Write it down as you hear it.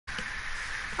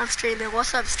I'm streaming.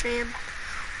 What's up, stream?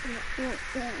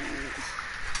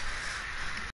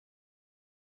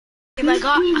 I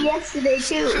got yesterday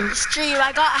too. Stream,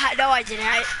 I got no, I didn't.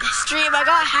 Stream, I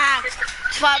got hacked.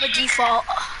 That's why I'm a default.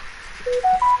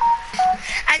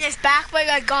 And this backbling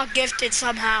I got gifted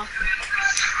somehow.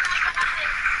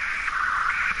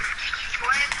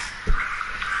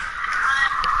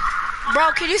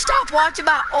 Bro, can you stop watching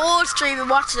my old stream and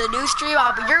watch the new stream?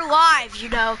 You're live, you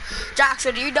know.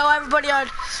 Jackson, you know everybody on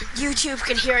YouTube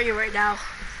can hear you right now.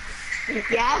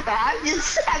 Yeah, but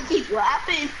I keep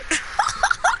laughing.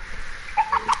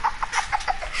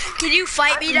 Can you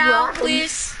fight me now,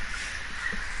 please?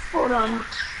 Hold on.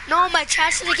 No, my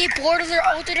chat's gonna get bored of their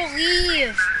ult to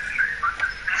leave.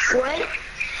 What?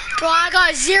 Bro, I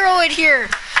got 0 in here.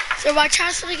 So my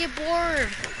chat's gonna get bored.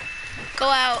 Go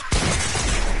out.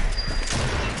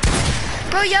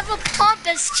 Bro, you have a pump,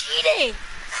 that's cheating.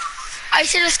 I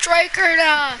should have striker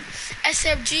and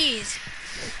SMGs.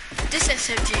 This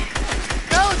SMG.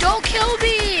 No, don't kill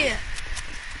me.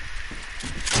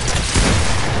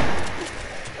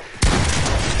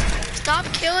 Stop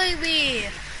killing me.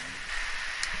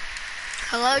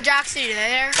 Hello, Jackson, you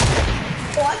there?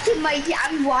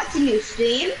 I'm watching your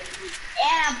stream,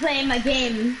 and I'm playing my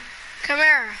game. Come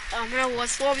here. I'm gonna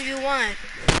what's 1v1.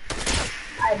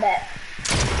 I bet.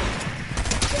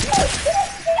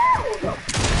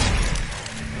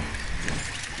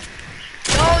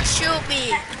 Don't shoot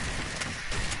me.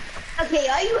 Okay,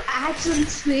 are you actually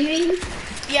streaming?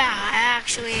 Yeah, I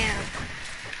actually am.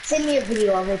 Send me a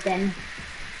video of it then.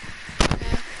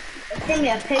 Send me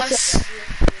a picture.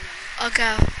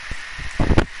 Okay.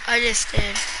 I just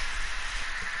did.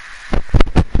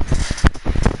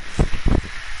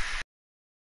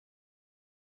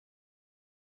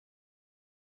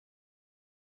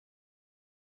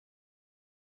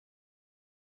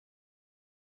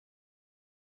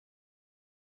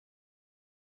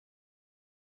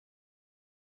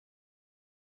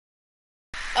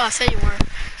 Oh, I said you were.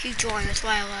 He joined, that's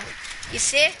why I left. You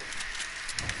see?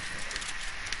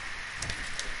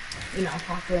 You're not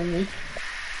following me.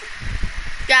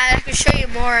 Yeah, I can show you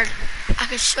more. I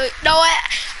can show you. No,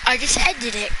 I just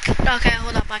ended it. Okay,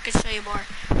 hold up. I can show you more.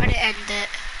 I didn't end it.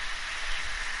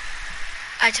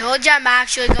 I told you I'm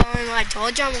actually going. I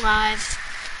told you I'm live.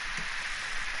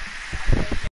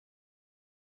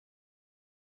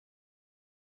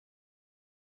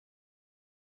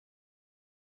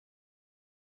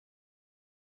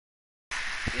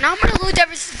 Now I'm gonna lose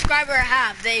every subscriber I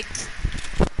have. Thanks.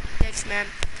 Thanks, man.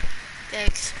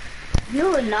 Thanks. You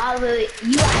would not really.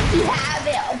 You actually have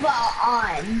it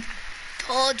on.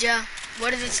 Told ya.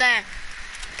 What does it say?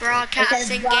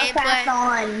 Broadcasting broadcast gameplay.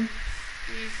 On.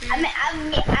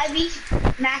 I reached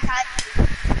max height.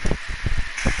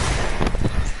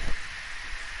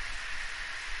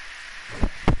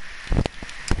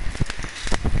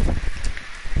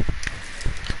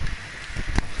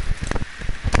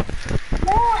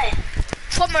 What?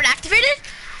 Flip mode activated?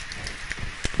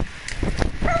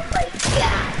 Oh my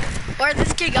god. Where did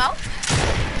this kid go?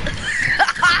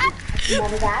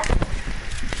 Remember that?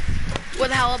 What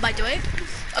the hell am I doing?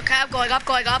 Okay, I'm going up,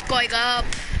 going up, going up.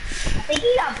 I think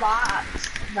he got boxed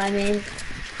by me.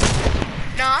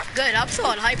 No, I'm good. I'm still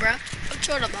on high, bro. I'm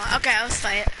chilling on that. Okay, let's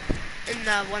fight in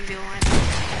the 1v1.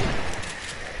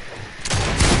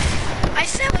 I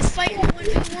said let's fight in the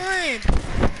 1v1.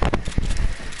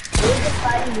 We're just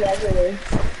fighting regularly.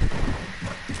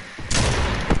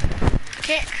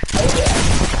 Okay.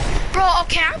 Bro,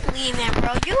 okay, I'm leaving,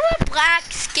 bro. You have black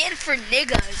skin for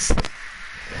niggas.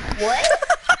 What?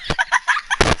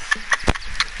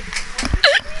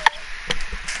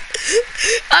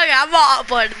 Okay, I'm not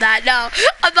uploading that. No,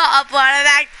 I'm not uploading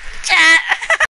that chat.